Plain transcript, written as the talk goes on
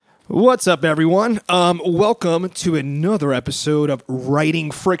What's up, everyone? Welcome to another episode of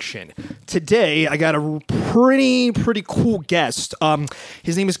Writing Friction. Today, I got a pretty cool guest.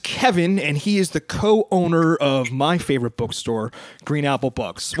 His name is Kevin, and he is the co-owner of my favorite bookstore, Green Apple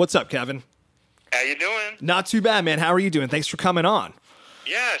Books. What's up, Kevin? How you doing? Not too bad, man. How are you doing? Thanks for coming on.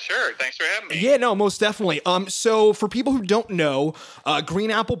 Yeah, sure. Thanks for having me. Yeah, no, most definitely. So for people who don't know,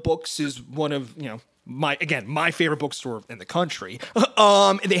 Green Apple Books is one of, my favorite bookstore in the country.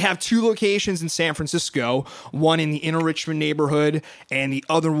 They have two locations in San Francisco, one in the Inner Richmond neighborhood and the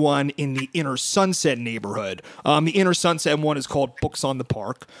other one in the Inner Sunset neighborhood. The Inner Sunset one is called Books on the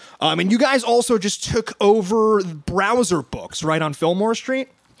Park. And you guys also just took over Browser Books, right, on Fillmore Street?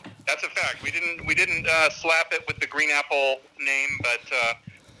 That's a fact. We didn't slap it with the Green Apple name, but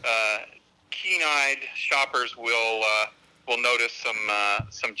keen-eyed shoppers will notice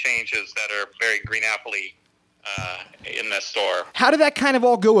some changes that are very Green Apple-y in the store. How did that kind of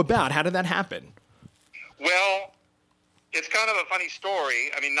all go about? How did that happen? Well, it's kind of a funny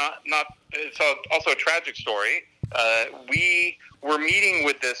story. I mean, not it's also a tragic story. We were meeting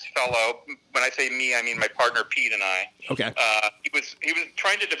with this fellow. When I say me, I mean my partner Pete and I. Okay. He was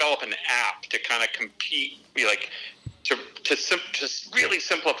trying to develop an app to kind of compete, to really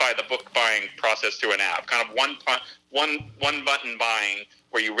simplify the book buying process through an app. Kind of one button buying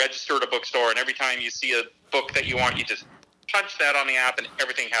where you register at a bookstore, and every time you see a book that you want, you just punch that on the app, and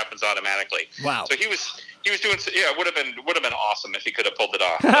everything happens automatically. Wow. So he was doing. Yeah, it would have been awesome if he could have pulled it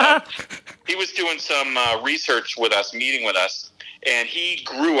off. He was doing some research with us, meeting with us, and he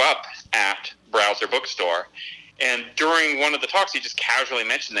grew up at Browser Bookstore. And during one of the talks, he just casually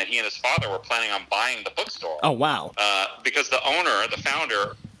mentioned that he and his father were planning on buying the bookstore. Oh, wow. Because the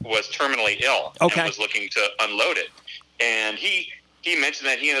founder, was terminally ill and was looking to unload it. And he mentioned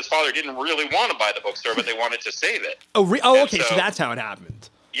that he and his father didn't really want to buy the bookstore, but they wanted to save it. Okay, so that's how it happened.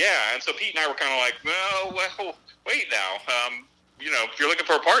 Yeah, and so Pete and I were kind of like, well, wait now. If you're looking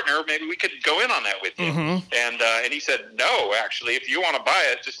for a partner, maybe we could go in on that with you. Mm-hmm. And he said, no, actually, if you want to buy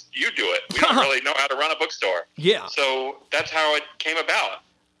it, just you do it. We don't really know how to run a bookstore. Yeah. So that's how it came about.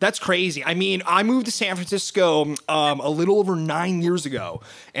 That's crazy. I mean, I moved to San Francisco a little over 9 years ago,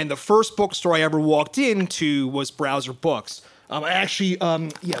 and the first bookstore I ever walked into was Browser Books. I'm actually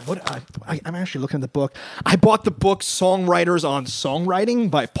looking at the book. I bought the book "Songwriters on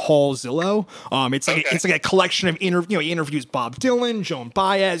Songwriting" by Paul Zillow. It's like a collection of he interviews Bob Dylan, Joan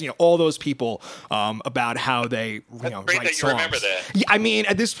Baez, all those people about how they That's write great that songs. you remember that. Yeah, I mean,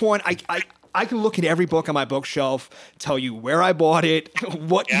 at this point, I can look at every book on my bookshelf, tell you where I bought it,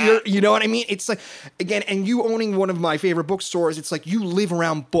 what year, you know what I mean? It's like, again, and you owning one of my favorite bookstores, it's like you live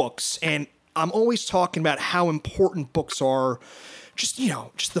around books, and I'm always talking about how important books are, just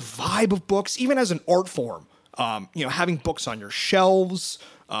the vibe of books, even as an art form. Having books on your shelves.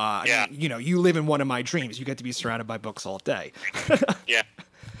 You live in one of my dreams. You get to be surrounded by books all day. Yeah.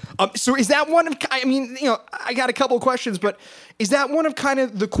 So is that one of, I got a couple of questions, but is that one of kind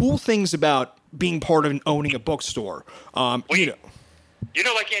of the cool things about being part of and owning a bookstore? Like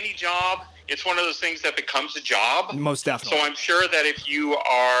any job, it's one of those things that becomes a job. Most definitely. So I'm sure that if you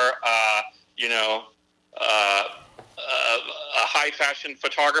are, a high fashion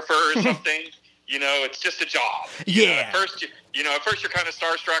photographer or something, it's just a job. At first you're kind of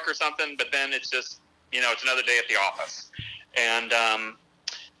starstruck or something, but then it's just, it's another day at the office. And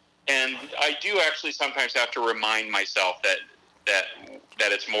I do actually sometimes have to remind myself that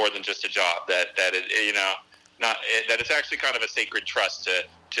it's more than just a job. That it's actually kind of a sacred trust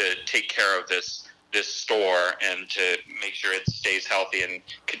to take care of this store and to make sure it stays healthy and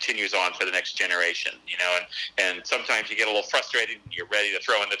continues on for the next generation. And sometimes you get a little frustrated and you're ready to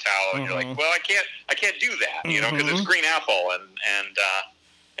throw in the towel and you're like, well, I can't do that, because it's Green Apple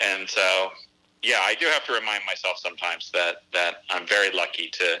and so. Yeah, I do have to remind myself sometimes that I'm very lucky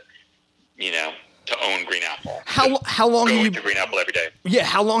to own Green Apple. How long go have you to Green Apple every day? Yeah,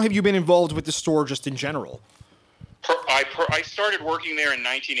 how long have you been involved with the store just in general? I started working there in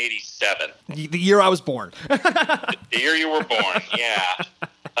 1987. The year I was born. The year you were born, yeah.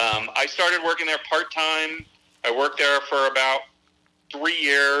 I started working there part-time. I worked there for about 3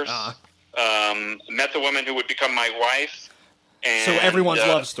 years. Met the woman who would become my wife. And, so everyone's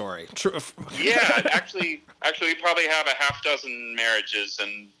love story. True. Yeah, actually, we probably have a half dozen marriages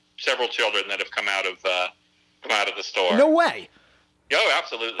and several children that have come out of the store. No way. Oh,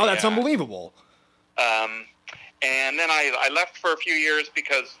 absolutely. Oh, that's unbelievable. And then I left for a few years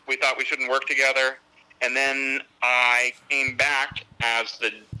because we thought we shouldn't work together. And then I came back as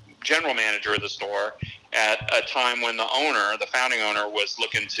the general manager of the store at a time when the founding owner, was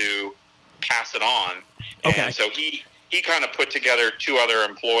looking to pass it on. Okay. And so he he kind of put together 2 other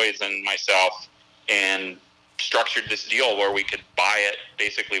employees and myself and structured this deal where we could buy it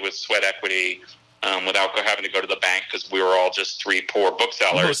basically with sweat equity, without having to go to the bank, because we were all just 3 poor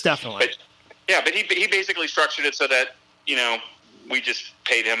booksellers. Most definitely. But he basically structured it so that, we just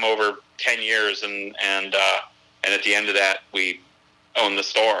paid him over 10 years, and at the end of that, we owned the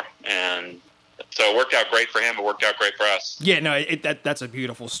store. And so it worked out great for him. It worked out great for us. Yeah, no, that's a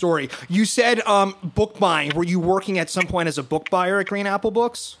beautiful story. You said book buying. Were you working at some point as a book buyer at Green Apple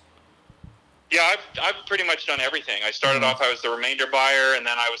Books? Yeah, I've pretty much done everything. I started off, I was the remainder buyer, and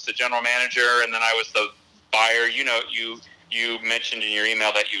then I was the general manager, and then I was the buyer. You mentioned in your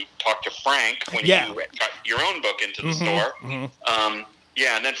email that you talked to Frank when you got your own book into the store. Mm-hmm.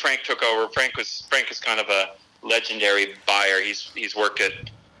 And then Frank took over. Frank is kind of a legendary buyer. He's worked at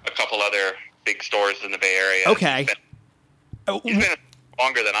a couple other big stores in the Bay Area. Okay. He's been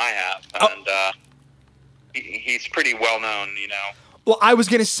longer than I have, and he's pretty well known, Well, I was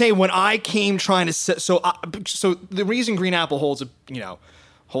going to say, when I came trying to so the reason Green Apple holds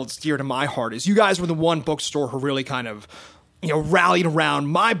dear to my heart is you guys were the one bookstore who really kind of, rallied around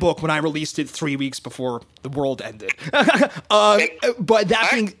my book when I released it 3 weeks before the world ended. But that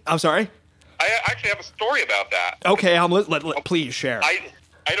being, I'm sorry. I actually have a story about that. Okay, please share. I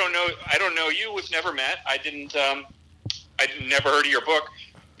don't know you. We've never met. I'd never heard of your book.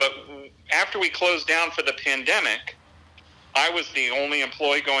 But after we closed down for the pandemic, I was the only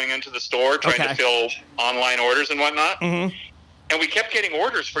employee going into the store trying to fill online orders and whatnot. Mm-hmm. And we kept getting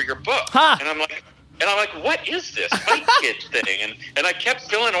orders for your book. Huh. And I'm like, what is this Fight Kids thing? And I kept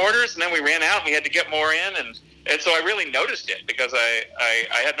filling orders, and then we ran out, and we had to get more in, and so I really noticed it, because I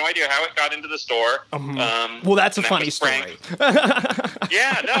had no idea how it got into the store. Well, that's a funny story.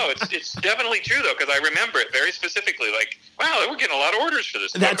 Yeah, no, it's definitely true, though, because I remember it very specifically. Like, wow, we're getting a lot of orders for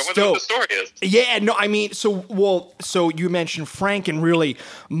this book. That's I wonder dope. what the story is. Yeah, no, I mean, so you mentioned Frank, and really,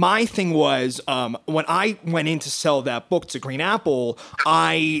 my thing was, when I went in to sell that book to Green Apple,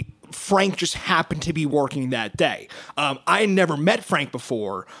 Frank just happened to be working that day. I had never met Frank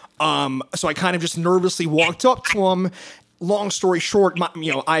before, so I kind of just nervously walked up to him. Long story short,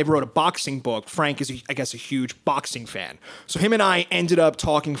 I wrote a boxing book. Frank is, I guess, a huge boxing fan. So him and I ended up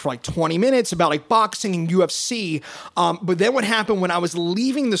talking for like 20 minutes about like boxing and UFC. But then what happened when I was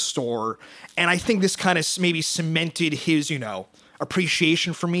leaving the store, and I think this kind of maybe cemented his,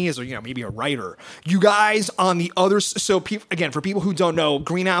 appreciation for me as maybe a writer. You guys on the other, so again, for people who don't know,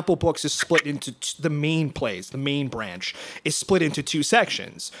 Green Apple Books is split into the main branch is split into 2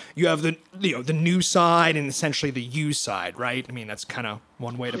 sections. You have the new side and essentially the used side, right? I mean, that's kind of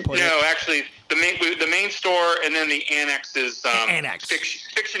one way to put it. No, actually, the main store, and then the annex is annex.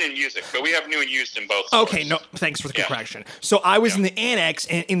 Fiction and music, but we have new and used in both stores. Okay, no, thanks for the correction. So I was in the annex,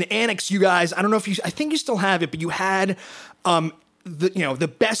 and in the annex, you guys, I don't know if I think you still have it, but you had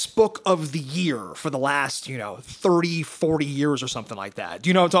the best book of the year for the last 30, 40 years or something like that. Do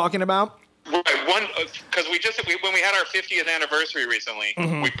you know what I'm talking about? Right, because when we had our 50th anniversary recently,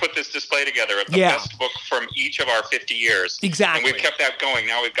 we put this display together of the best book from each of our 50 years. Exactly. And we've kept that going.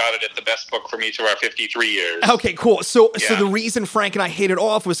 Now we've got it at the best book from each of our 53 years. Okay, cool. So the reason Frank and I hit it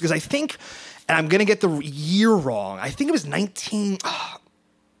off was because I think, and I'm going to get the year wrong, I think it was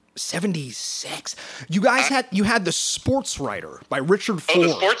 1976. You guys had The Sports Writer by Richard Ford. Oh,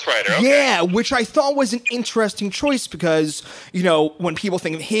 The Sports Writer. Okay. Yeah, which I thought was an interesting choice because, when people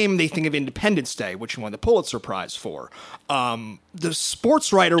think of him, they think of Independence Day, which he won the Pulitzer Prize for. The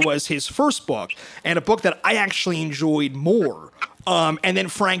Sports Writer was his first book, and a book that I actually enjoyed more. And then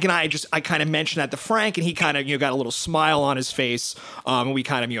Frank and I kind of mentioned that to Frank, and he kind of got a little smile on his face, and we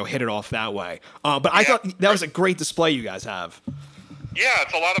kind of hit it off that way. But I thought that was a great display you guys have. Yeah,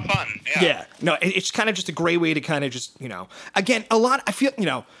 it's a lot of fun. Yeah. No, it's kind of just a great way to kind of just, again, I feel,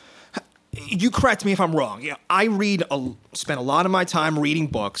 you correct me if I'm wrong. I spend a lot of my time reading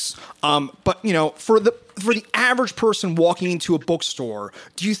books. But, for the average person walking into a bookstore,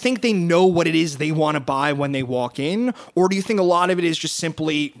 do you think they know what it is they want to buy when they walk in? Or do you think a lot of it is just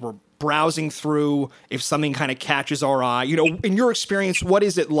simply we're browsing through if something kind of catches our eye? In your experience, what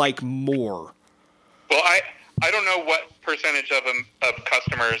is it like more? Well, I don't know what percentage of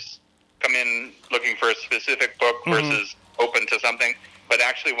customers come in looking for a specific book versus open to something. But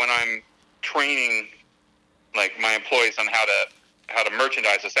actually, when I'm training like my employees on how to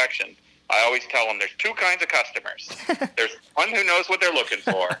merchandise a section, I always tell them there's 2 kinds of customers. There's one who knows what they're looking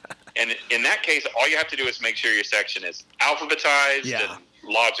for, and in that case, all you have to do is make sure your section is alphabetized and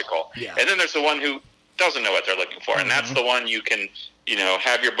logical. Yeah. And then there's the one who doesn't know what they're looking for, and that's the one you can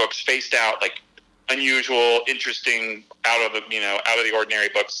have your books spaced out like unusual, interesting, out of the ordinary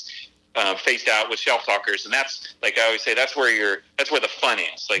books faced out with shelf talkers, and that's, like I always say, that's where the fun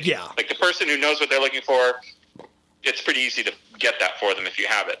is. Like the person who knows what they're looking for, it's pretty easy to get that for them if you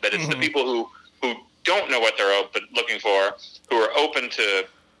have it. But it's the people who don't know what they're looking for, who are open to,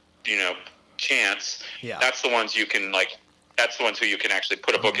 chance. Yeah. That's the ones you can That's the ones who you can actually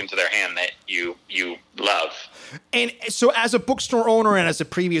put a book into their hand that you love. And so as a bookstore owner and as a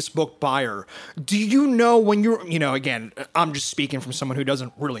previous book buyer, do you know when you're, again, I'm just speaking from someone who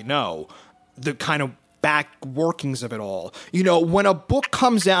doesn't really know the kind of back workings of it all. When a book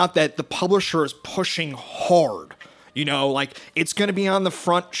comes out that the publisher is pushing hard, it's going to be on the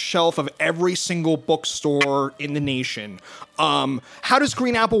front shelf of every single bookstore in the nation. How does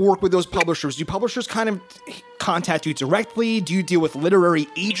Green Apple work with those publishers? Do publishers kind of contact you directly? Do you deal with literary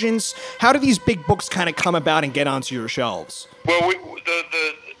agents? How do these big books kind of come about and get onto your shelves? Well,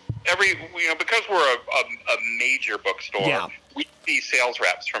 because we're a major bookstore, we see sales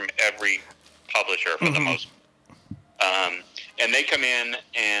reps from every publisher for the most part. And they come in,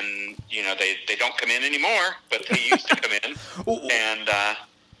 and they don't come in anymore, but they used to come in, and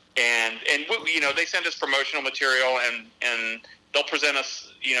they send us promotional material, and they'll present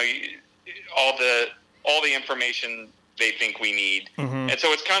us all the information they think we need, and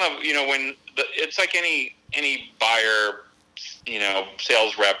so it's kind of it's like any buyer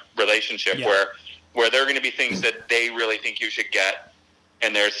sales rep relationship where there are going to be things that they really think you should get.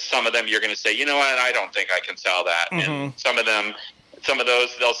 And there's some of them you're going to say, I don't think I can sell that. And some of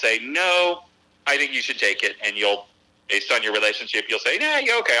those they'll say, no, I think you should take it. And based on your relationship, you'll say, yeah,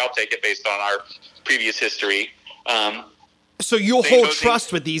 okay, I'll take it based on our previous history. So you'll hold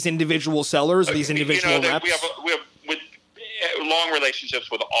trust with these individual sellers, these individual reps? We have long relationships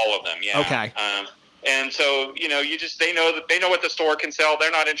with all of them. Yeah. Okay. And so, they know what the store can sell.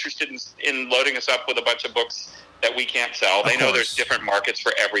 They're not interested in loading us up with a bunch of books that we can't sell. They know there's different markets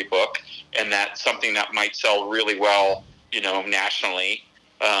for every book, and that something that might sell really well, nationally,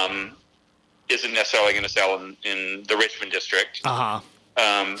 isn't necessarily going to sell in the Richmond district. But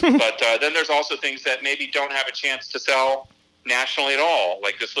then there's also things that maybe don't have a chance to sell nationally at all,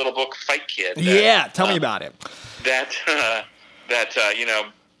 like this little book, Fight Kid. Tell me about it. That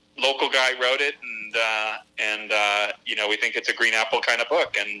local guy wrote it, and we think it's a Green Apple kind of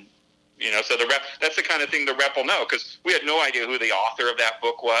book, and so the rep, that's the kind of thing the rep will know, because we had no idea who the author of that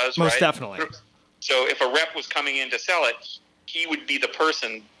book was. Most definitely. So if a rep was coming in to sell it, he would be the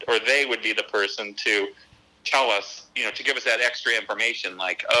person, or they would be the person to tell us, to give us that extra information,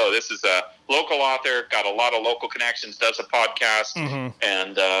 like, oh, this is a local author, got a lot of local connections, does a podcast,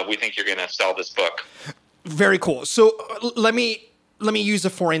 and we think you're going to sell this book. Very cool. So let me use a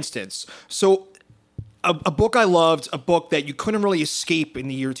for instance. So a book I loved, a book that you couldn't really escape in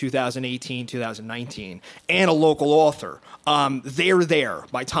the year 2018, 2019, and a local author. They're There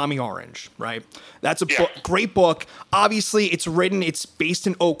by Tommy Orange, right? That's a great book. Obviously, it's based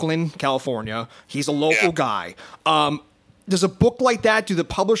in Oakland, California. He's a local guy. Does a book like that, does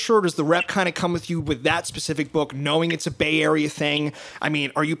the rep kind of come with you with that specific book, knowing it's a Bay Area thing? I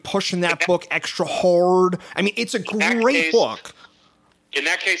mean, are you pushing that book extra hard? I mean, it's a great book. In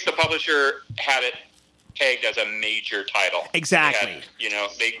that case, the publisher had it pegged as a major title. Exactly.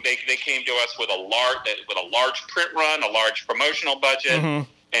 They came to us with a large print run, a large promotional budget,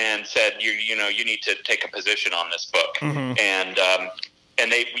 and said you need to take a position on this book. And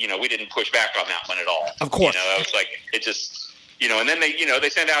they we didn't push back on that one at all. Of course. It was like it just and then they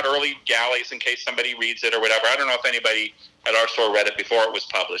send out early galleys in case somebody reads it or whatever. I don't know if anybody at our store read it before it was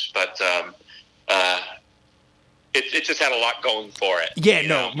published, but it just had a lot lot for it.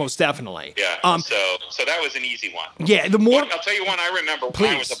 Yeah, most definitely. Yeah. So that was an easy one. Yeah. I'll tell you one I remember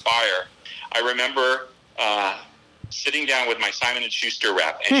when I was a buyer. I remember sitting down with my Simon & Schuster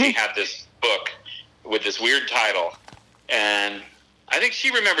rep, and she had this book with this weird title, and I think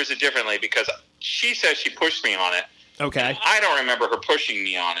she remembers it differently because she says she pushed me on it. Okay. I don't remember her pushing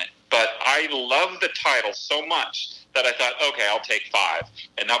me on it, but I love the title so much that I thought, okay, I'll take 5.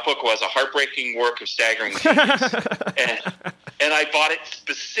 And that book was A Heartbreaking Work of Staggering Genius. and I bought it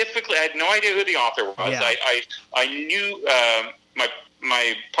specifically. I had no idea who the author was. Yeah. I knew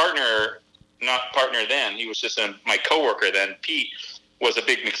my partner, not partner then, he was just my coworker then, Pete, was a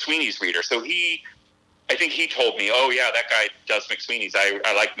big McSweeney's reader. So I think he told me, oh yeah, that guy does McSweeney's.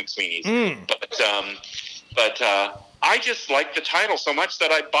 I like McSweeney's. But I just liked the title so much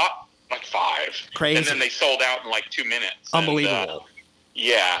that I bought like 5. Crazy. And then they sold out in like 2 minutes. Unbelievable.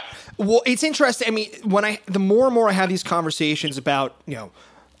 Yeah. Well, it's interesting. I mean, the more and more I have these conversations about,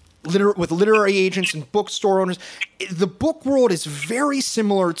 with literary agents and bookstore owners, the book world is very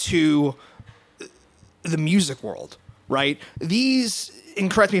similar to the music world, right? These,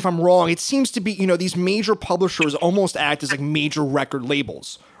 and correct me if I'm wrong, it seems to be, these major publishers almost act as like major record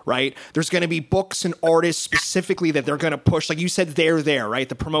labels, right? There's going to be books and artists specifically that they're going to push. Like you said, they're there, right?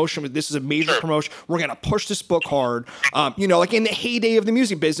 The promotion, this is a major promotion. We're going to push this book hard. Like in the heyday of the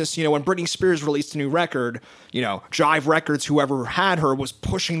music business, when Britney Spears released a new record, Jive Records, whoever had her, was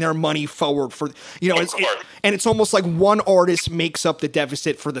pushing their money forward for, and it's almost like one artist makes up the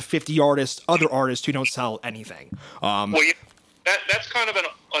deficit for the 50 other artists who don't sell anything. That's kind of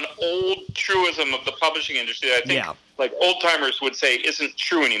an old truism of the publishing industry that I think like old timers would say isn't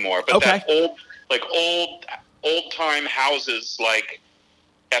true anymore. But that old time houses like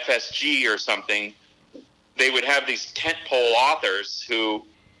FSG or something, they would have these tentpole authors who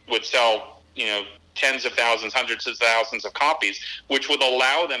would sell, tens of thousands, hundreds of thousands of copies, which would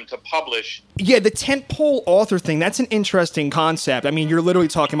allow them to publish. Yeah, the tentpole author thing, that's an interesting concept. I mean, you're literally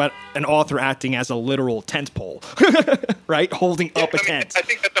talking about an author acting as a literal tentpole, right? Holding up a tent. I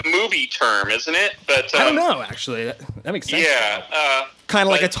think that's a movie term, isn't it? But I don't know, actually. That makes sense. Yeah. Kind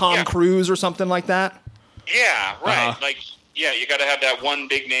of like a Tom Cruise or something like that? Yeah, right. You got to have that one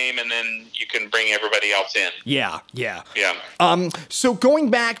big name, and then you can bring everybody else in. Yeah. So going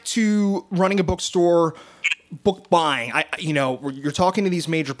back to running a bookstore, book buying, you're talking to these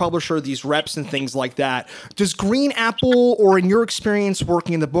major publishers, these reps and things like that. Does Green Apple, or in your experience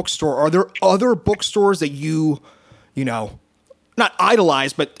working in the bookstore, are there other bookstores that you not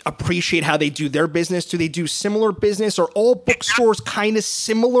idolize, but appreciate how they do their business? Do they do similar business? Are all bookstores kind of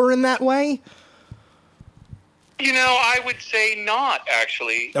similar in that way? I would say not,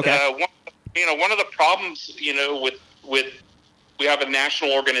 actually. Okay. One of the problems, with we have a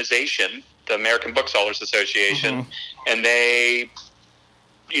national organization, the American Booksellers Association, and they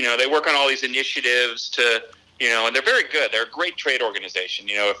work on all these initiatives to, and they're very good. They're a great trade organization.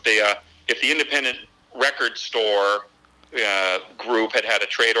 If the independent record store group had a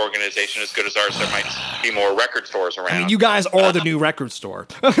trade organization as good as ours, there might be more record stores around. I mean, you guys are the new record store.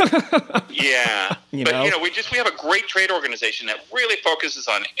 Yeah. We have a great trade organization that really focuses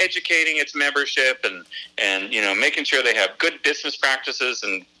on educating its membership and making sure they have good business practices,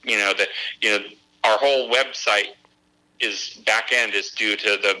 and our whole website back end is due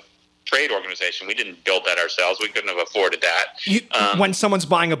to the trade organization. We didn't build that ourselves. We couldn't have afforded that. When someone's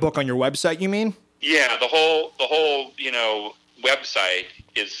buying a book on your website, you mean? Yeah, the whole website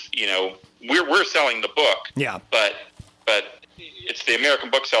is, we're selling the book. Yeah. But it's the American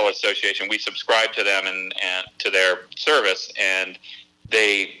Bookseller Association. We subscribe to them and to their service, and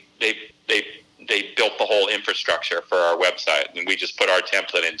they built the whole infrastructure for our website, and we just put our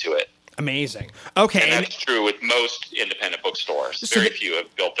template into it. Amazing. Okay. And that's true with most independent bookstores. Very few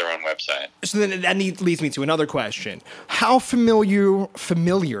have built their own website. So then that leads me to another question. How familiar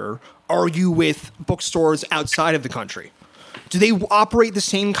are you with bookstores outside of the country? Do they operate the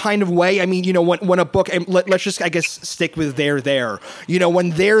same kind of way? I mean, when a book, and let's just, I guess, stick with There. When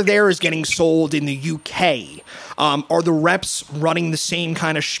There is getting sold in the UK, are the reps running the same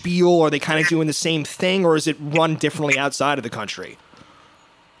kind of spiel? Are they kind of doing the same thing, or is it run differently outside of the country?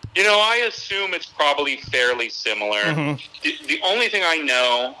 I assume it's probably fairly similar. Mm-hmm. The only thing I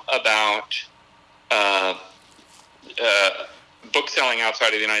know about book selling outside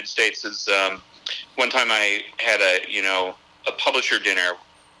of the United States is one time I had a publisher dinner.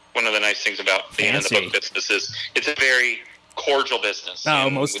 One of the nice things about being in the book business is it's a very cordial business. Oh,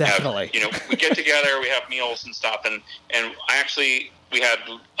 most definitely. We get together, we have meals and stuff, and we had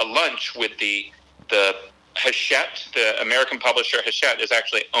a lunch with the Hachette, the American publisher. Hachette is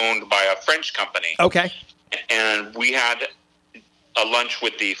actually owned by a French company. Okay. And we had a lunch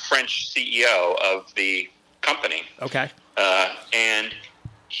with the French CEO of the company. Okay. And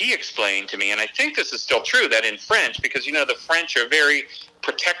he explained to me, and I think this is still true, that in French, because the French are very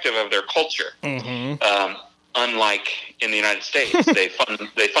protective of their culture, unlike in the United States, they fund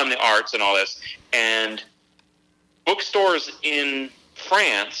the arts and all this. And bookstores in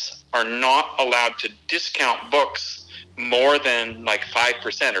France are not allowed to discount books more than like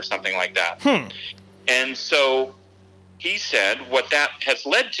 5% or something like that. And so he said what that has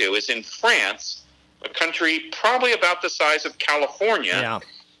led to is in France, a country probably about the size of California,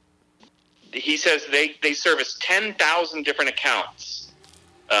 he says they service 10,000 different accounts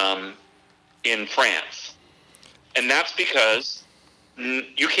in France. And that's because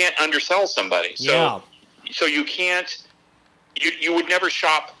you can't undersell somebody. So you can't, you would never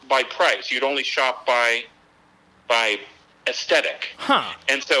shop by price. You'd only shop by aesthetic.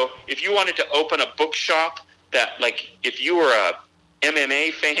 And so if you wanted to open a bookshop that, like, if you were a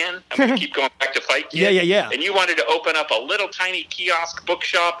MMA fan, I'm going to keep going back to Fight Kid. Yeah. And you wanted to open up a little tiny kiosk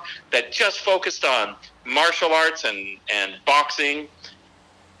bookshop that just focused on martial arts and boxing,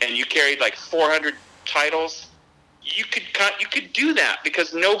 and you carried like 400 titles, you could do that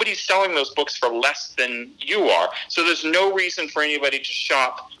because nobody's selling those books for less than you are. So there's no reason for anybody to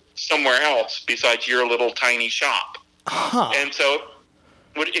shop somewhere else besides your little tiny shop. Huh. And so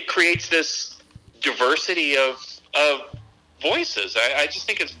it creates this diversity of voices. I just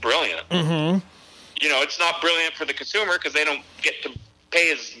think it's brilliant. Mm-hmm. You know, it's not brilliant for the consumer because they don't get to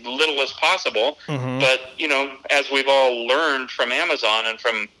pay as little as possible. Mm-hmm. But, you know, as we've all learned from Amazon and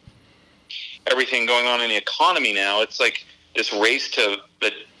from everything going on in the economy now, it's like this race to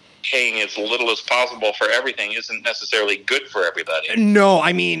the paying as little as possible for everything isn't necessarily good for everybody. No,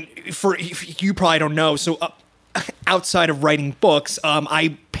 I mean, you probably don't know. So outside of writing books,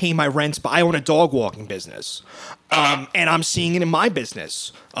 I pay my rent, but I own a dog walking business. And I'm seeing it in my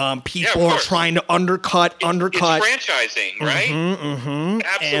business. People are trying to undercut. It's franchising, right? Mm-hmm.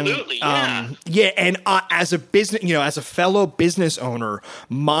 Absolutely, and, and as a business, you know, as a fellow business owner,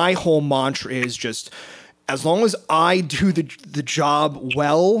 my whole mantra is just, as long as I do the job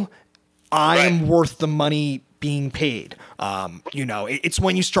well, I am worth the money being paid. You know, it's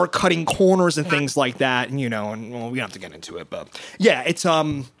when you start cutting corners and things like that, and, you know, and well, we don't have to get into it, but yeah, it's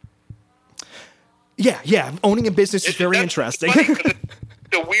owning a business is very interesting.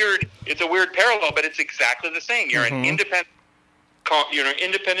 It's a weird parallel, but it's exactly the same. You're an independent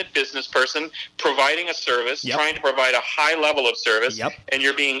business person providing a service, trying to provide a high level of service, and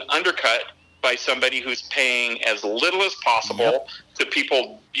you're being undercut by somebody who's paying as little as possible to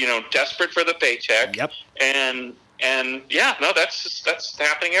people, you know, desperate for the paycheck. That's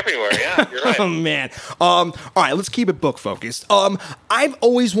happening everywhere. Yeah, you're right. Oh man. All right, let's keep it book focused. I've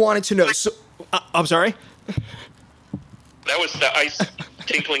always wanted to know. So, I'm sorry. That was the ice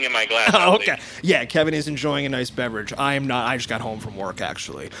tinkling in my glass. Oh, okay. Yeah, Kevin is enjoying a nice beverage. I am not. I just got home from work,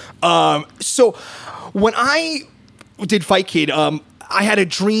 actually. So when I did Fight Kid, I had a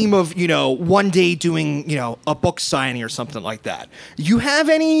dream of, you know, one day doing, you know, a book signing or something like that. You have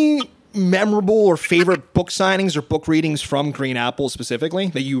any memorable or favorite book signings or book readings from Green Apple specifically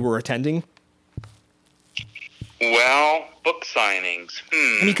that you were attending? Well, book signings.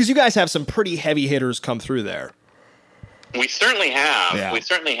 I mean, because you guys have some pretty heavy hitters come through there. We certainly have. Yeah. We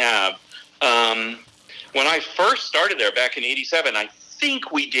certainly have. When I first started there back in '87, I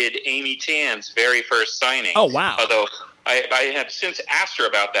think we did Amy Tan's very first signing. Oh, wow. Although I have since asked her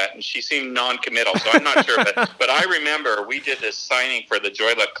about that, and she seemed non-committal, so I'm not sure. But I remember we did this signing for the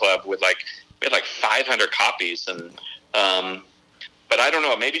Joy Luck Club with we had 500 copies, and but I don't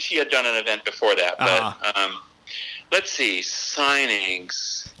know. Maybe she had done an event before that. But let's see,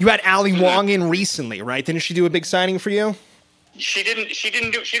 signings. You had Ali Wong in recently, right? Didn't she do a big signing for you? She didn't. She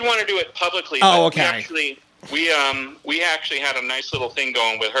didn't do. She didn't want to do it publicly. Oh, okay. We actually had a nice little thing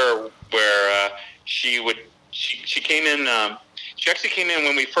going with her where she came in. She actually came in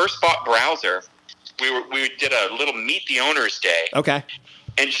when we first bought Browser. We did a little Meet the Owners Day. Okay.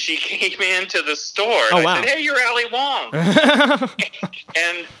 And she came into the store. And I said, "Hey, you're Ali Wong."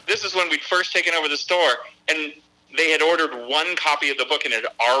 And this is when we'd first taken over the store, and they had ordered one copy of the book and it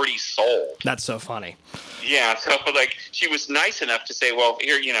had already sold. That's so funny. Yeah, so she was nice enough to say, "Well,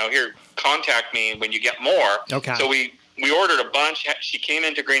 here, contact me when you get more." Okay. So we ordered a bunch. She came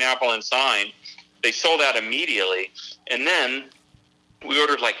into Green Apple and signed. They sold out immediately, and then we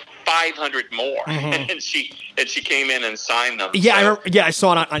ordered 500 more, and she came in and signed them. Yeah, I remember, I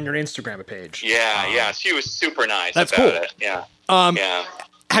saw it on your Instagram page. Yeah, she was super nice. That's about cool. It. Yeah. Yeah.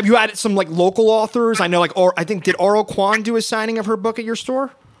 Have you had some local authors? I know I think did Oro Kwan do a signing of her book at your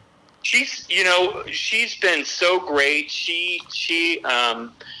store? She's been so great. She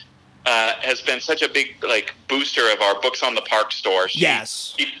has been such a big booster of our Books on the Park store.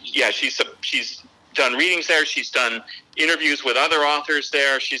 She's done readings there. She's done interviews with other authors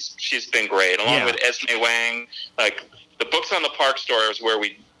there. She's been great, along with Esme Wang. The Books on the Park store is where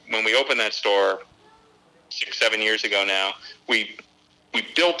when we opened that store 6-7 years ago now, we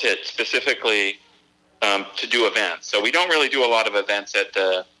built it specifically to do events. So we don't really do a lot of events at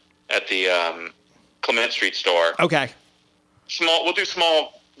the Clement Street store. Okay. We'll do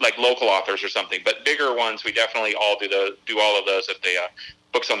small local authors or something, but bigger ones we definitely all do all of those at the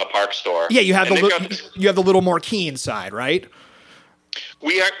Books on the Park store. Yeah, you have the little marquee inside, right?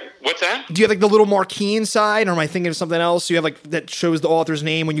 What's that? Do you have the little marquee inside, or am I thinking of something else? You have that shows the author's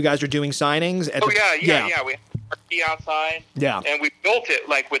name when you guys are doing signings. Yeah. We have a marquee outside. Yeah, and we built it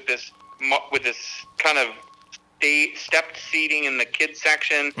with this kind of stepped seating in the kids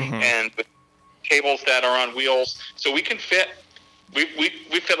section, and with tables that are on wheels, so we can fit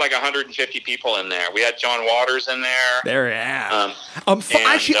we fit like 150 people in there. We had John Waters in there. Yeah.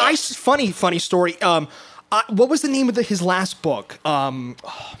 Actually, funny story. What was the name of his last book? The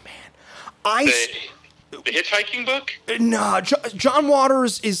hitchhiking book? No, John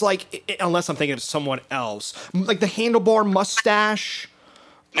Waters is like, unless I'm thinking of someone else, like the handlebar mustache.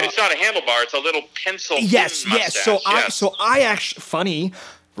 It's not a handlebar; it's a little pencil. Yes. Mustache. So I actually funny.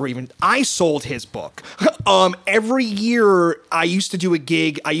 Or even I sold his book. Every year I used to do a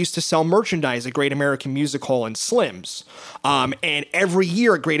gig. I used to sell merchandise at Great American Music Hall and Slim's. And every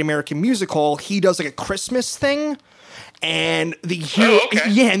year at Great American Music Hall, he does like a Christmas thing. And the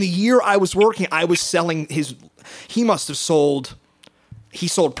year I was working, I was selling his. He sold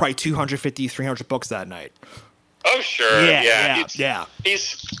probably 250, 300 books that night. Oh sure, yeah.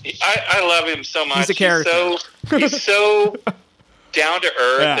 I love him so much. He's a character. He's so down to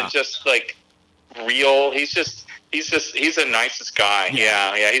earth and just like real. He's the nicest guy.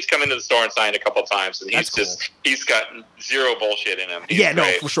 Yeah. He's come into the store and signed a couple times, and he's got zero bullshit in him. He's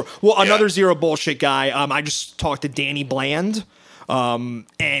great. For sure. Well, another zero bullshit guy. I just talked to Danny Bland.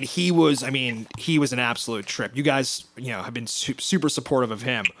 And he was an absolute trip. You guys, have been super supportive of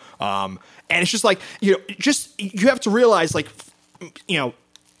him. And it's just like, you have to realize, like,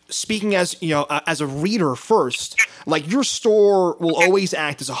 speaking as a reader first, like your store will always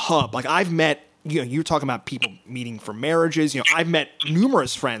act as a hub. Like I've met, you're talking about people meeting for marriages. I've met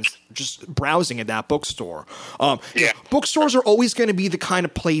numerous friends just browsing at that bookstore. Bookstores are always going to be the kind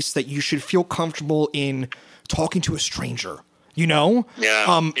of place that you should feel comfortable in talking to a stranger.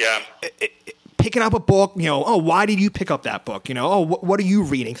 Picking up a book, why did you pick up that book? What are you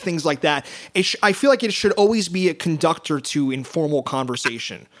reading? Things like that. I feel like it should always be a conductor to informal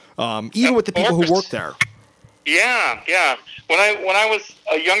conversation, even with the people who work there. Yeah. When I was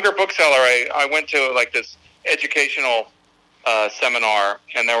a younger bookseller, I went to like this educational seminar,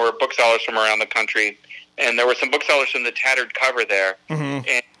 and there were booksellers from around the country, and there were some booksellers from the Tattered Cover there, and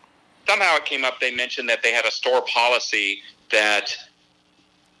somehow it came up. They mentioned that they had a store policy that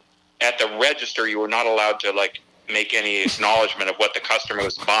at the register, you were not allowed to like make any acknowledgement of what the customer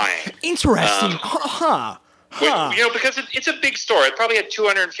was buying. Interesting. Because it's a big store. It probably had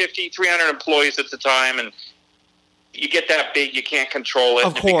 250, 300 employees at the time, and you get that big, you can't control it.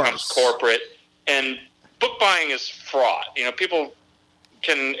 Of course. It becomes corporate. And book buying is fraught. People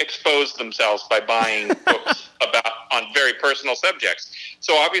can expose themselves by buying books on very personal subjects.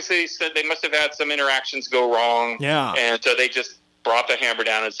 So obviously they must have had some interactions go wrong. Yeah. And so they just brought the hammer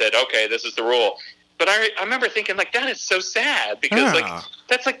down and said, okay, this is the rule. But I remember thinking, like, that is so sad because, like,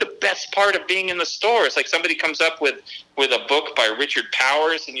 that's, like, the best part of being in the store. It's like somebody comes up with a book by Richard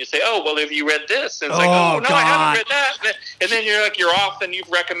Powers, and you say, oh, well, have you read this? And it's like, oh, no, God. I haven't read that. And then you're off, and you've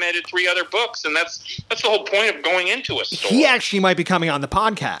recommended 3 other books, and that's the whole point of going into a store. He actually might be coming on the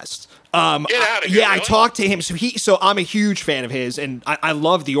podcast. Get out of here. Yeah, really? I talked to him. So I'm a huge fan of his, and I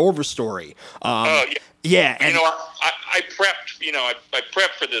love the Orver story. Yeah, and I prepped. I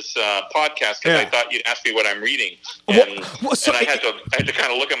prepped for this podcast because I thought you'd ask me what I'm reading, and I had to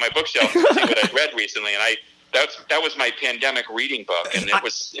kind of look at my bookshelf and see what I'd read recently, and that was my pandemic reading book, and it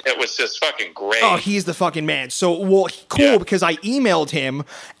was just fucking great. Oh, he's the fucking man. So because I emailed him,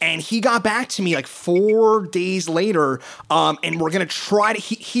 and he got back to me like 4 days later, and we're gonna try to.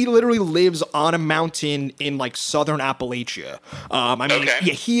 He literally lives on a mountain in like southern Appalachia.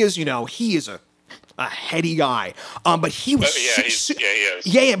 He is a heady guy, but he was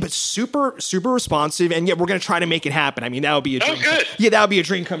but super responsive, and we're gonna try to make it happen. I mean, that would be a dream. Good. That would be a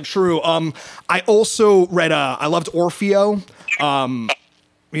dream come true. I also read I loved Orfeo.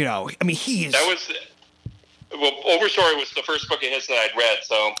 He is. That was. Well, Overstory was the first book of his that I'd read.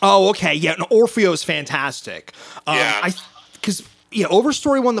 So. Oh, okay, yeah. And Orfeo is fantastic. Because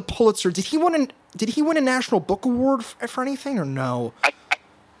Overstory won the Pulitzer. Did he win a National Book Award for anything or no?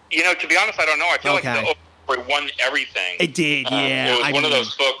 To be honest, I don't know. I feel like the Overstory won everything. It did, yeah. It was one of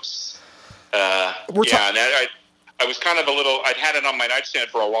those books. And I was kind of a little. I'd had it on my nightstand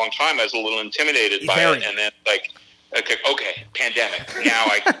for a long time. I was a little intimidated by it, and then okay, pandemic. Now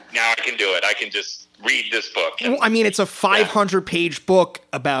I can do it. I can just read this book. And, it's a 500-page book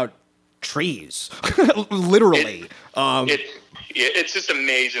about trees, literally. It's just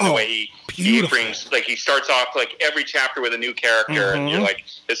amazing the way he brings, like, he starts off like every chapter with a new character, and you're like,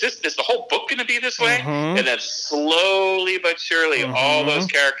 is the whole book going to be this way? And then slowly but surely, all those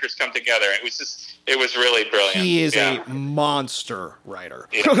characters come together. It was really brilliant. He is a monster writer,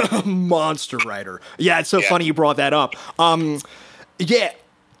 monster writer. Yeah, it's so funny you brought that up. When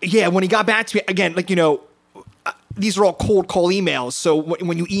he got back to me again, like these are all cold call emails. So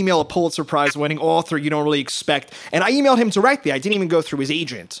when you email a Pulitzer Prize winning author, you don't really expect. And I emailed him directly. I didn't even go through his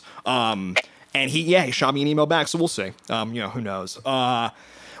agent. And he shot me an email back. So we'll see. Who knows? What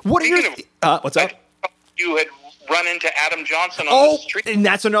are your what's up? You had run into Adam Johnson on the street. And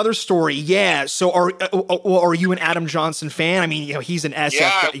that's another story. Yeah. So are you an Adam Johnson fan? I mean, he's an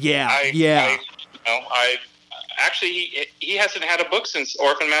SF. Yeah. Actually, he hasn't had a book since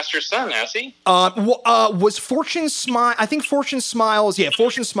Orphan Master's Son, has he? Was Fortune Smile? I think Fortune Smiles. Yeah,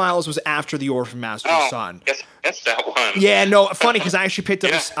 Fortune Smiles was after the Orphan Master's Son. Yes, that's that one. Yeah, no, funny because I actually picked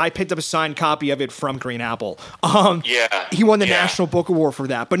up a signed copy of it from Green Apple. He won the National Book Award for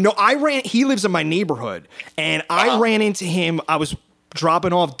that. But no, he lives in my neighborhood, and I ran into him. I was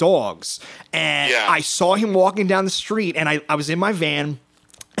dropping off dogs, and I saw him walking down the street, and I was in my van,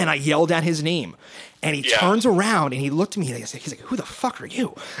 and I yelled out his name. And he turns around and he looked at me and he's like, "Who the fuck are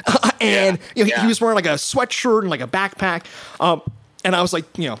you?" He was wearing like a sweatshirt and like a backpack. And I was like,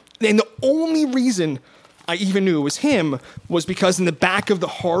 and the only reason I even knew it was him was because in the back of the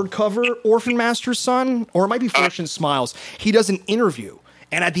hardcover Orphan Master's Son, or it might be Fortune Smiles, he does an interview.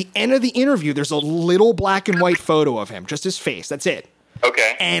 And at the end of the interview, there's a little black and white photo of him, just his face. That's it.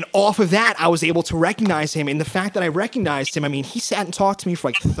 Okay. And off of that, I was able to recognize him. And the fact that I recognized him, I mean, he sat and talked to me for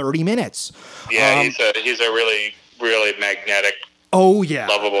like 30 minutes. Yeah, he's a really, really magnetic,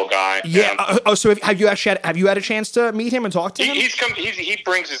 lovable guy. Yeah. So have you had a chance to meet him and talk to him? He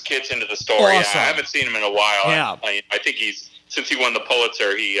brings his kids into the store. Awesome. Yeah, I haven't seen him in a while. Yeah. I think since he won the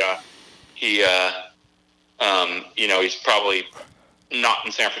Pulitzer, he's probably not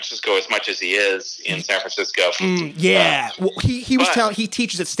in San Francisco as much as he is in San Francisco. Well, he was telling he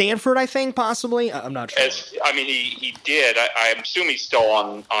teaches at Stanford, I think, possibly. I'm not sure. He did. I assume he's still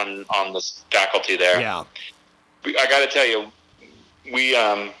on the faculty there. Yeah. I got to tell you, we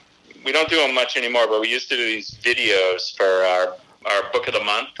don't do them much anymore, but we used to do these videos for our book of the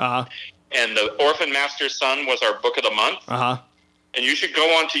month. And the Orphan Master's Son was our book of the month. And you should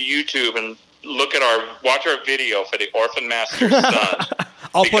go onto YouTube and watch our video for the Orphan Master's Son.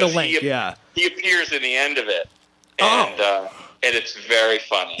 I'll put a link. He appears in the end of it, and it's very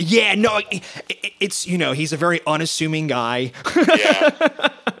funny. Yeah, no, it's he's a very unassuming guy.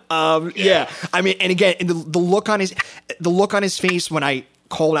 I mean, and again, the look on his face when I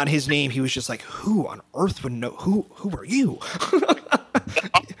called out his name, he was just like, "Who on earth would know? Who are you?"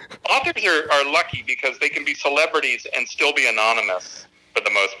 Authors are lucky because they can be celebrities and still be anonymous. For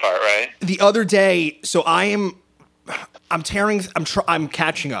the most part, right? The other day, so I'm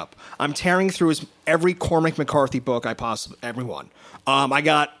catching up. I'm tearing through every Cormac McCarthy book everyone. I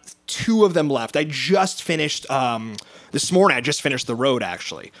got 2 of them left. I just finished, this morning, I just finished The Road,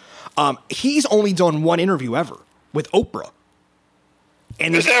 actually. He's only done 1 interview ever with Oprah.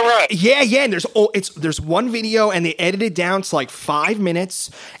 And is that right? Yeah. And there's 1 video, and they edited it down to like 5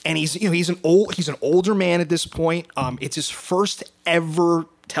 minutes. And he's an older man at this point. It's his first ever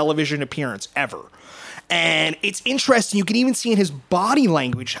television appearance ever, and it's interesting. You can even see in his body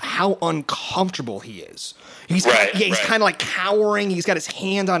language how uncomfortable he is. He's kind of like cowering. He's got his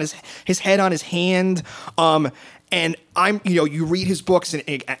head on his hand. And you read his books, and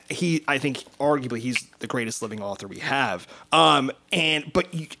I think arguably he's the greatest living author we have. You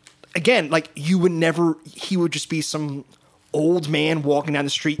would never, he would just be some old man walking down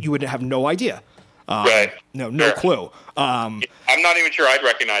the street. You would have no idea. No clue. I'm not even sure I'd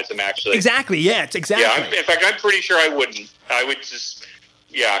recognize him, actually. Exactly. Yeah, it's exactly. Yeah, in fact, I'm pretty sure I wouldn't. I would just,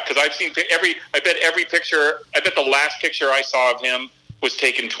 because I've seen I bet the last picture I saw of him was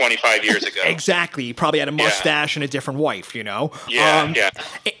taken 25 years ago. Exactly. He probably had a mustache and a different wife, Yeah.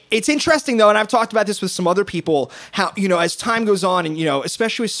 It's interesting, though, and I've talked about this with some other people, how, as time goes on and,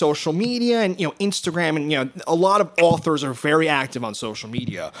 especially with social media and, Instagram and, a lot of authors are very active on social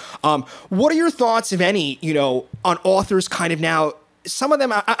media. What are your thoughts, if any, on authors kind of now, some of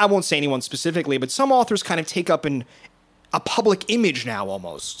them, I won't say anyone specifically, but some authors kind of take up a public image now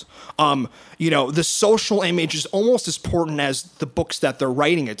almost. The social image is almost as important as the books that they're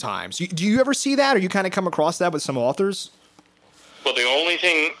writing at times. Do you ever see that, or you kind of come across that with some authors? Well, the only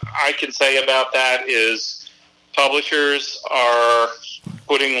thing I can say about that is publishers are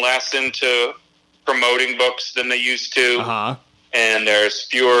putting less into promoting books than they used to. And there's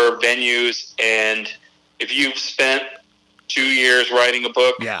fewer venues. And if you've spent 2 years writing a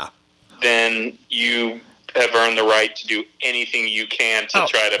book, then you have earned the right to do anything you can to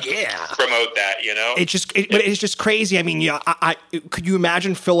try to promote that, But it's just crazy. I mean, I could you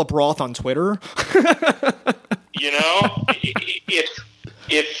imagine Philip Roth on Twitter?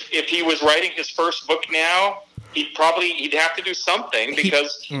 If he was writing his first book now, he'd have to do something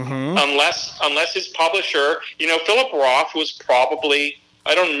because unless his publisher, Philip Roth was probably,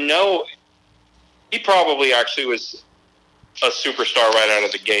 I don't know, he probably actually was a superstar right out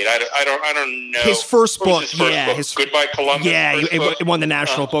of the gate. I don't know. His first book, Goodbye Columbus. Yeah, it won the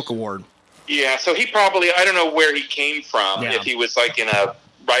National Book Award. Yeah, so he probably, I don't know where he came from. Yeah. If he was like in a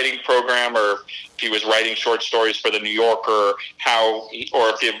writing program, or if he was writing short stories for the New Yorker, or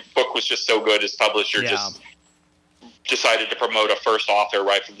if the book was just so good, his publisher just decided to promote a first author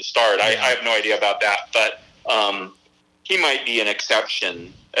right from the start. I have no idea about that, but he might be an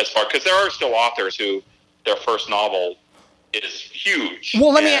exception as far, because there are still authors who their first novel is huge.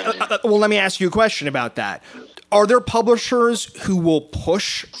 Well, let me ask you a question about that. Are there publishers who will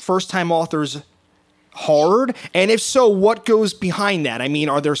push first-time authors hard? And if so, what goes behind that? I mean,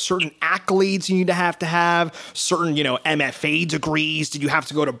 are there certain accolades you need to have certain, MFA degrees? Did you have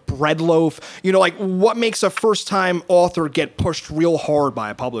to go to Breadloaf? What makes a first-time author get pushed real hard by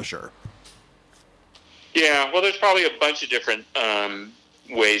a publisher? Yeah, well, there's probably a bunch of different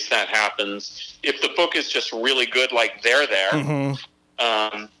ways that happens. If the book is just really good, like There There,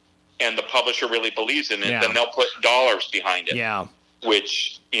 and the publisher really believes in it, then they'll put dollars behind it. Yeah.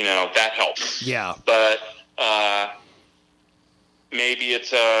 Which, that helps. Yeah. But maybe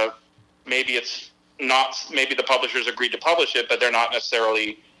the publishers agreed to publish it, but they're not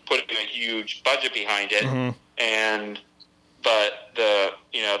necessarily putting a huge budget behind it. But the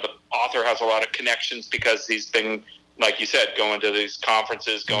author has a lot of connections because he's been, like you said, going to these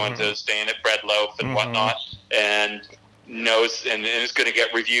conferences, going to staying at Breadloaf and whatnot, and knows and is going to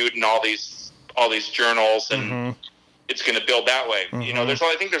get reviewed in all these journals, and it's going to build that way.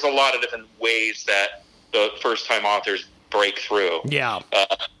 I think there's a lot of different ways that the first time authors break through. Yeah.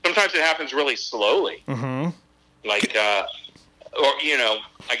 Sometimes it happens really slowly. Like, I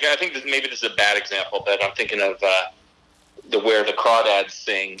think maybe this is a bad example, but I'm thinking of the Where the Crawdads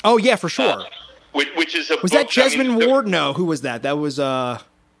Sing. Oh yeah, for sure. Which is a was book, that Jesmond Ward? No, who was that? That was I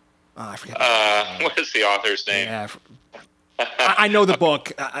forget. What is the author's name? Yeah, I know the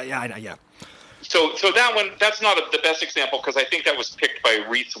book. Yeah. So that one, that's not the best example because I think that was picked by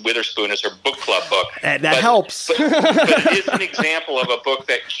Reese Witherspoon as her book club book. That helps. but it is an example of a book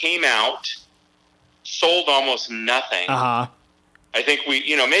that came out, sold almost nothing. I think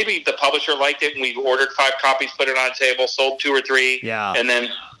maybe the publisher liked it and we ordered 5 copies, put it on a table, sold 2 or 3, and then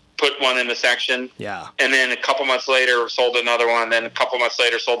put one in the section. Yeah. And then a couple months later sold another one, and then a couple months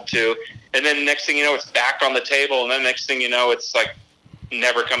later sold 2. And then next thing you know, it's back on the table, and then next thing you know, it's like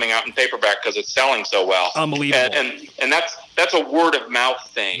never coming out in paperback because it's selling so well. Unbelievable. And that's a word of mouth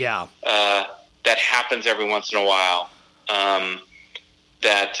thing. Yeah. That happens every once in a while.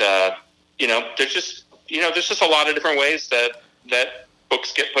 There's just a lot of different ways that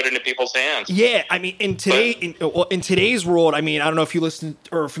books get put into people's hands. Yeah, I mean, in today's world, I mean, I don't know if you listen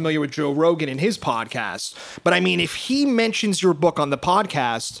or are familiar with Joe Rogan and his podcast, but I mean, if he mentions your book on the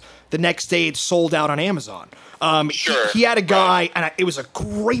podcast, the next day it's sold out on Amazon. Sure. He had a guy, and it was a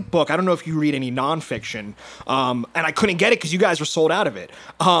great book. I don't know if you read any nonfiction, and I couldn't get it because you guys were sold out of it.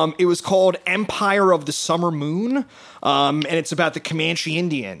 It was called Empire of the Summer Moon, and it's about the Comanche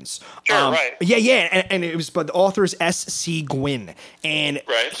Indians. Sure, right. Yeah, and it was by the author is S.C. Gwynn, and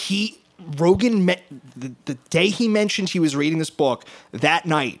Rogan met the day he mentioned he was reading this book that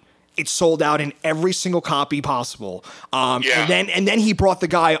night. It sold out in every single copy possible. And then he brought the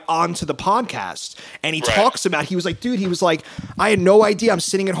guy onto the podcast, and he talks about, he was like, I had no idea. I'm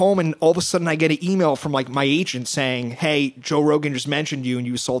sitting at home, and all of a sudden I get an email from like my agent saying, hey, Joe Rogan just mentioned you, and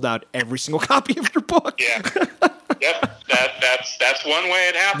you sold out every single copy of your book. Yeah. Yep. That's one way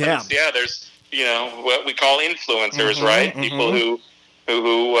it happens. Yeah. There's, what we call influencers, right? People who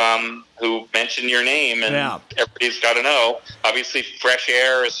mention your name, and everybody's got to know. Obviously, Fresh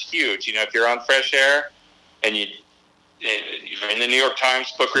Air is huge. If you're on Fresh Air and you're in the New York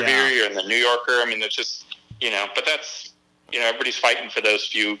Times book review, you're in the New Yorker. I mean, it's just, but that's, everybody's fighting for those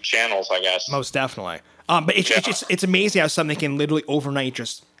few channels, I guess. Most definitely. But it's amazing how something can literally overnight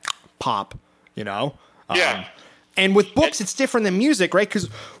just pop, Yeah. And with books, it's different than music, right? Because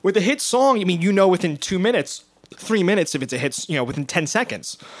with a hit song, I mean, within 2 minutes, 3 minutes if it's a hit, within 10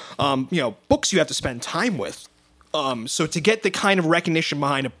 seconds. Books you have to spend time with. So to get the kind of recognition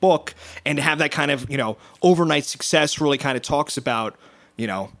behind a book and to have that kind of, overnight success really kind of talks about,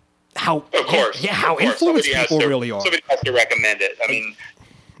 how of course, how influenced people really are. Somebody has to recommend it. I mean,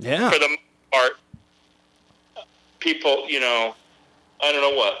 for the most part, people, I don't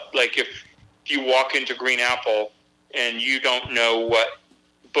know what, like if you walk into Green Apple and you don't know what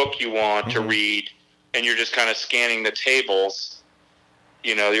book you want to read, and you're just kind of scanning the tables,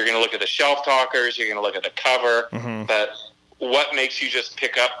 you're going to look at the shelf talkers, you're going to look at the cover, but what makes you just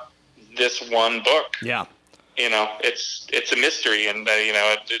pick up this one book? Yeah. It's a mystery, and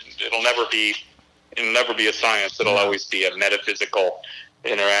it'll never be a science. It'll always be a metaphysical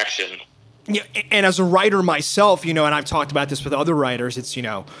interaction. Yeah, and as a writer myself, and I've talked about this with other writers, it's,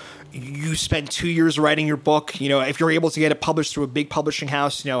 you spend 2 years writing your book, if you're able to get it published through a big publishing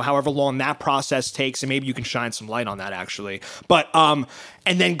house, however long that process takes, and maybe you can shine some light on that actually. But, and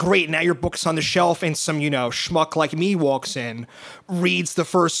then great, now your book's on the shelf and some, schmuck like me walks in, reads the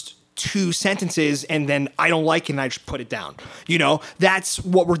first 2 sentences, and then I don't like it and I just put it down. That's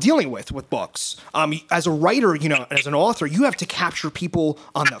what we're dealing with books. As a writer, as an author, you have to capture people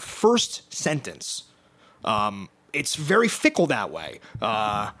on the first sentence. It's very fickle that way.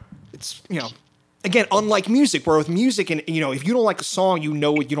 It's, again, unlike music, where with music, and, if you don't like a song, you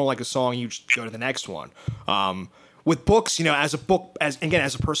don't like a song, you just go to the next one. With books, as a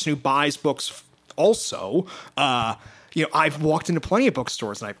person who buys books also, I've walked into plenty of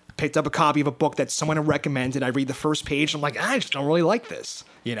bookstores and I picked up a copy of a book that someone had recommended. I read the first page. And I'm like, I just don't really like this,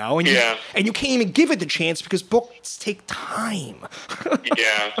 and you can't even give it the chance because books take time.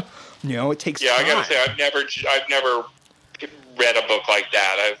 Yeah. It takes time. I gotta say, I've never read a book like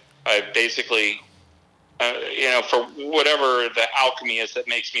that. I've basically, for whatever the alchemy is that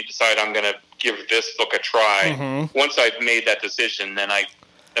makes me decide I'm going to give this book a try. Once I've made that decision, then I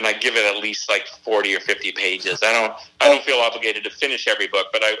give it at least like 40 or 50 pages. I don't feel obligated to finish every book,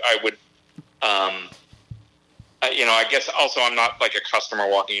 but I would, I guess also I'm not like a customer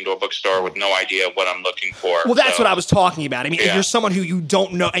walking into a bookstore with no idea what I'm looking for. Well, that's what I was talking about. I mean, if you're someone who you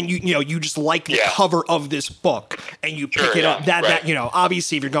don't know and you just like the cover of this book and you pick it up, that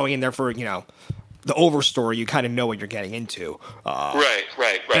obviously if you're going in there for, the overstory, you kind of know what you're getting into. Right.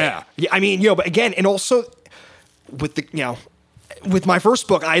 Yeah. I mean, but again, and also with the, with my first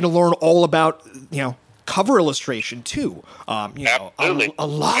book, I had to learn all about, cover illustration too. A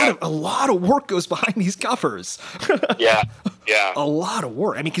lot of work goes behind these covers. Yeah. A lot of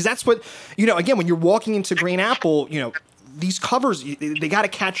work. I mean, because that's what, again, when you're walking into Green Apple, these covers, they got to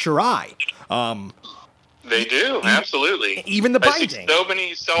catch your eye. They do, absolutely. Even the binding. I see so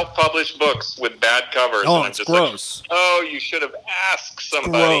many self-published books with bad covers. Oh, it's gross. Like, you should have asked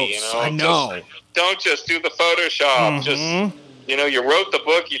somebody. Gross. I know. Don't just do the Photoshop. Just, you wrote the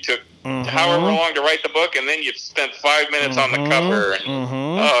book, you took however long to write the book, and then you spent 5 minutes on the cover. And,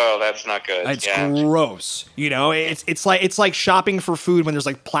 oh, that's not good. It's gross. It's like shopping for food when there's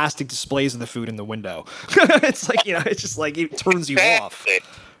like plastic displays of the food in the window. It's like, it's just like it turns you off.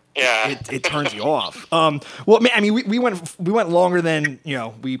 Yeah, it turns you off. Well, I mean, we went longer than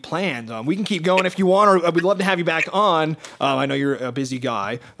we planned. We can keep going if you want, or we'd love to have you back on. I know you're a busy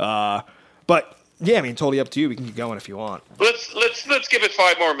guy, but yeah, I mean, totally up to you. We can keep going if you want. Let's give it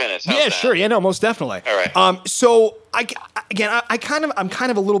 5 more minutes. How's that? Sure. Yeah, no, most definitely. All right. So I'm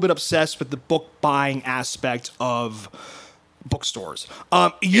kind of a little bit obsessed with the book buying aspect of bookstores.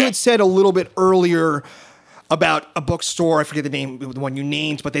 You had said a little bit earlier about a bookstore. I forget the name, the one you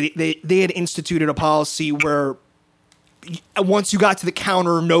named, but they had instituted a policy where once you got to the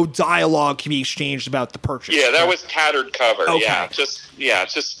counter, no dialogue can be exchanged about the purchase. Yeah, that was tattered cover. Okay.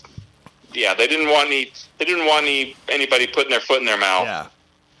 They didn't want anybody putting their foot in their mouth.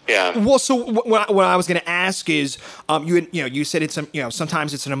 Yeah. Well, so what I was going to ask is, you said it's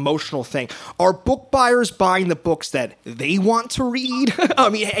sometimes it's an emotional thing. Are book buyers buying the books that they want to read? I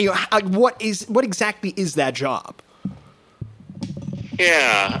mean, what exactly is that job?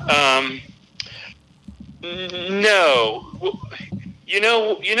 Yeah. No. You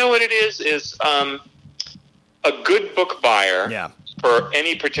know what it is a good book buyer. Yeah. For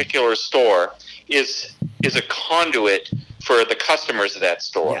any particular store is a conduit for the customers of that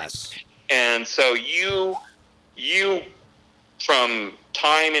store. Yes. And so you from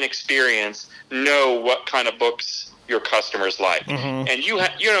time and experience know what kind of books your customers like. And you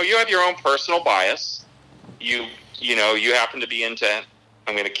have your own personal bias. You happen to be into,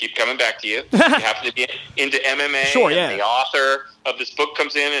 I'm going to keep coming back to you. You happen to be into MMA. Sure, yeah. And the author of this book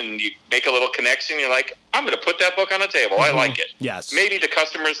comes in and you make a little connection. You're like, I'm going to put that book on the table. I like it. Yes. Maybe the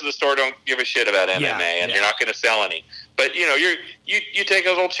customers of the store don't give a shit about MMA and you're not going to sell any. But you take a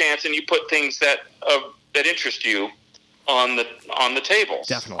little chance and you put things that interest you on the tables,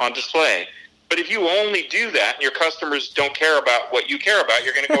 definitely, on display. But if you only do that and your customers don't care about what you care about,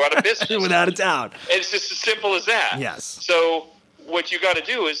 you're going to go out of business. Without a doubt. It's just as simple as that. Yes. So what you got to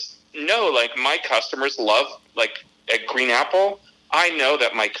do is know, like, my customers love, like at Green Apple, I know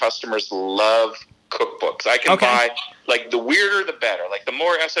that my customers love cookbooks. I can buy, like, the weirder the better, like the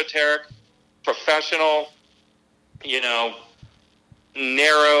more esoteric, professional,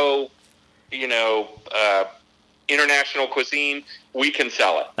 narrow, international cuisine, we can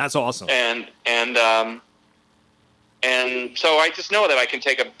sell it. That's awesome. And so I just know that I can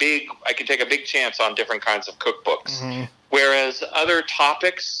take a big chance on different kinds of cookbooks. Mm-hmm. Whereas other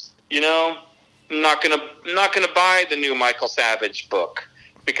topics, I'm not gonna buy the new Michael Savage book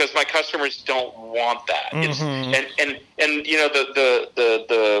because my customers don't want that. Mm-hmm. And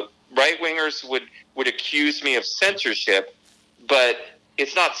the right wingers would accuse me of censorship, but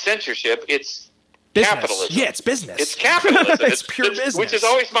it's not censorship. It's business. Capitalism. Yeah, it's business. It's capitalism. It's pure business. Which is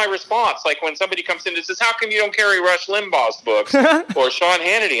always my response. Like when somebody comes in and says, "How come you don't carry Rush Limbaugh's books or Sean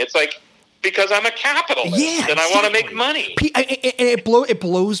Hannity?" It's like, because I'm a capitalist and I want to make money. And it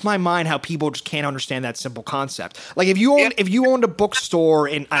blows my mind how people just can't understand that simple concept. Like if you owned a bookstore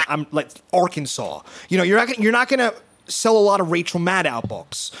in I'm like Arkansas, you're not gonna sell a lot of Rachel Maddow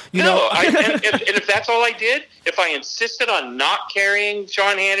books. And if that's all I did, if I insisted on not carrying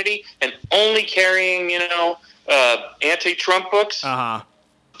Sean Hannity and only carrying, anti-Trump books, fine,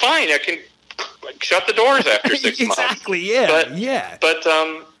 I can shut the doors after 6 months. Exactly, yeah, But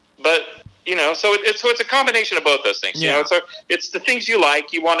so it's a combination of both those things. Yeah. So it's the things you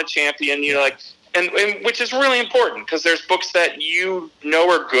like, you want to champion, and which is really important because there's books that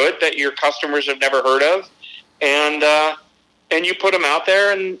are good that your customers have never heard of. And you put them out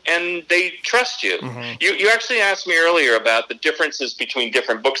there, and they trust you. Mm-hmm. You actually asked me earlier about the differences between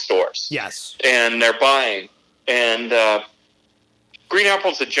different bookstores. Yes. And their buying. And Green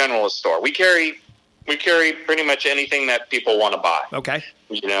Apple's a generalist store. We carry pretty much anything that people want to buy. Okay.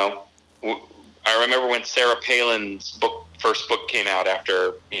 I remember when Sarah Palin's first book came out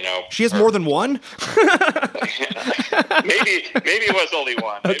after, She has more than one? maybe it was only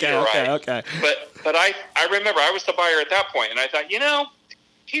one. Maybe you're right. Okay. But I remember I was the buyer at that point, and I thought,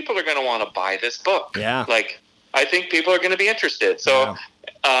 people are going to want to buy this book. Yeah. Like, I think people are going to be interested. So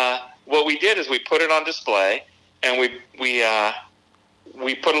what we did is we put it on display, and we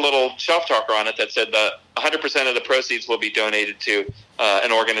put a little shelf talker on it that said that 100% of the proceeds will be donated to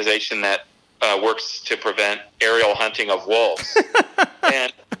an organization that works to prevent aerial hunting of wolves.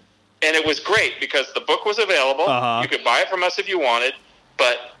 And it was great because the book was available. You could buy it from us if you wanted,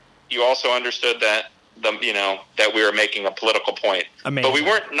 but you also understood that that we were making a political point. Amazing. But we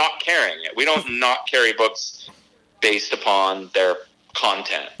weren't not carrying it. We don't not carry books based upon their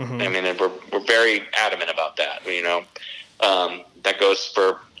content. Mm-hmm. I mean, and we're very adamant about that. That goes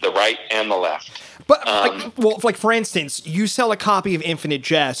for the right and the left. But for instance, you sell a copy of Infinite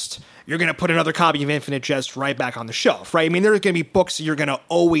Jest, you're going to put another copy of Infinite Jest right back on the shelf, right? I mean, there's going to be books that you're going to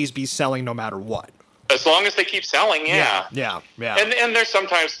always be selling no matter what. As long as they keep selling, yeah. And there's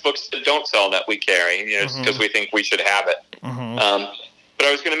sometimes books that don't sell that we carry, because we think we should have it. Mm-hmm. But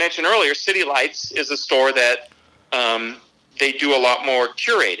I was going to mention earlier, City Lights is a store that they do a lot more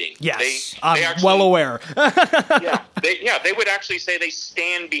curating. Yes, I'm well aware. They would actually say they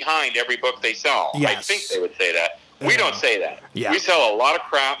stand behind every book they sell. Yes. I think they would say that. We don't say that. Yeah. We sell a lot of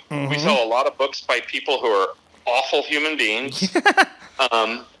crap. Mm-hmm. We sell a lot of books by people who are awful human beings.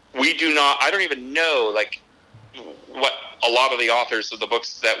 We do not. I don't even know what a lot of the authors of the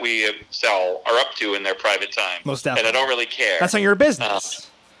books that we sell are up to in their private time. Most definitely. And I don't really care. That's not your business.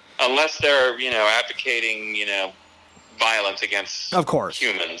 Unless they're advocating violence against of course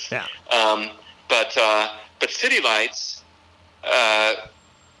humans. Yeah. But City Lights, I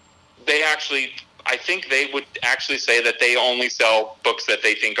think they would actually say that they only sell books that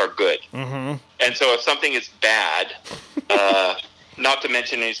they think are good. Mm-hmm. And so if something is bad, not to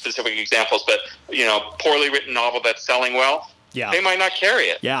mention any specific examples, but poorly written novel that's selling well, they might not carry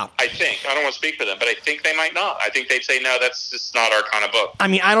it. Yeah. I think. I don't want to speak for them, but I think they might not. I think they'd say, no, that's just not our kind of book. I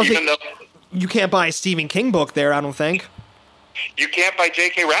mean, I don't think you can't buy a Stephen King book there, I don't think. You can't buy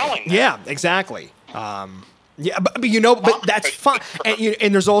J.K. Rowling there. Yeah, exactly. But that's fine.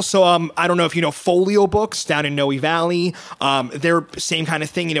 And there's also, I don't know if you know Folio Books down in Noe Valley. They're same kind of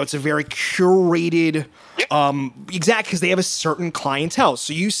thing. It's a very curated, exact, because they have a certain clientele.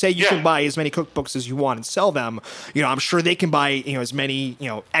 So you say you can buy as many cookbooks as you want and sell them. I'm sure they can buy, as many,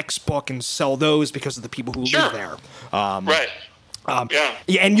 X book and sell those because of the people who live there. Right.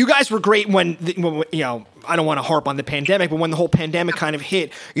 And you guys were great when I don't want to harp on the pandemic, but when the whole pandemic kind of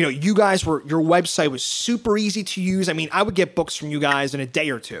hit, you guys your website was super easy to use. I mean, I would get books from you guys in a day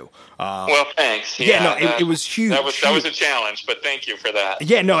or two. Well, thanks. It was huge. That was a challenge, but thank you for that.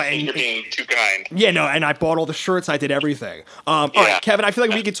 Yeah, no, and you're being too kind. Yeah, no, and I bought all the shirts. I did everything. All right, Kevin, I feel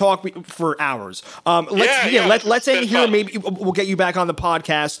like we could talk for hours. Let's end here. Maybe we'll get you back on the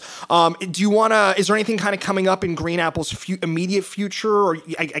podcast. Do you want to? Is there anything kind of coming up in Green Apple's immediate future, or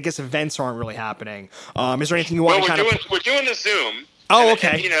I guess events aren't really happening? Is there anything you want to kind of? We're doing the Zoom. Oh,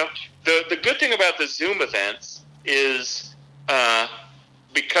 okay. And, you know, the good thing about the Zoom events is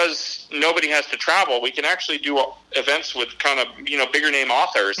because nobody has to travel, we can actually do events with kind of, you know, bigger name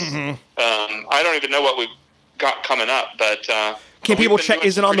authors. Mm-hmm. I don't even know what we've got coming up, but can people check?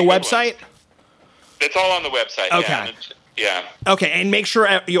 Is it on the website? It's all on the website. Okay. Yeah. Okay, and make sure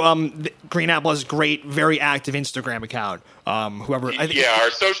Green Apple has a great, very active Instagram account. Whoever. I think,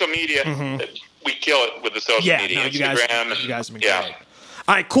 our social media, we kill it with the social media. No, Instagram. you guys have been great.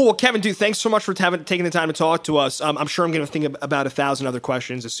 All right, cool. Well, Kevin, dude, thanks so much for taking the time to talk to us. I'm sure I'm going to think about 1,000 other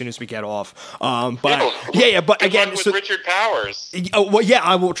questions as soon as we get off. But But again, with Richard Powers. Oh, well, yeah,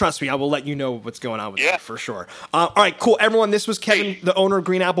 I will. Trust me, I will let you know what's going on with that for sure. All right, cool, everyone. This was Kevin, the owner of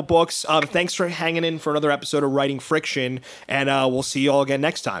Green Apple Books. Thanks for hanging in for another episode of Writing Friction, and we'll see you all again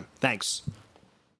next time. Thanks.